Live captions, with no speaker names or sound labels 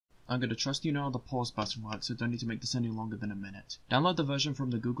I'm going to trust you know how the pause button works, so don't need to make this any longer than a minute. Download the version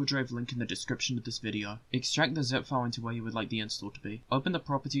from the Google Drive link in the description of this video. Extract the zip file into where you would like the install to be. Open the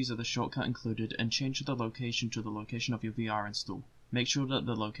properties of the shortcut included and change the location to the location of your VR install. Make sure that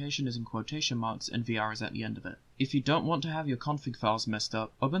the location is in quotation marks and VR is at the end of it. If you don't want to have your config files messed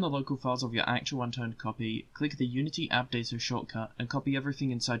up, open the local files of your actual unturned copy, click the Unity App Data shortcut, and copy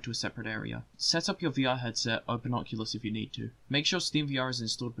everything inside to a separate area. Set up your VR headset, open Oculus if you need to. Make sure SteamVR is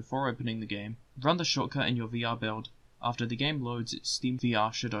installed before opening the game. Run the shortcut in your VR build. After the game loads,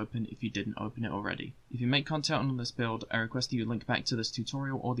 SteamVR should open if you didn't open it already. If you make content on this build, I request that you link back to this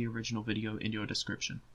tutorial or the original video in your description.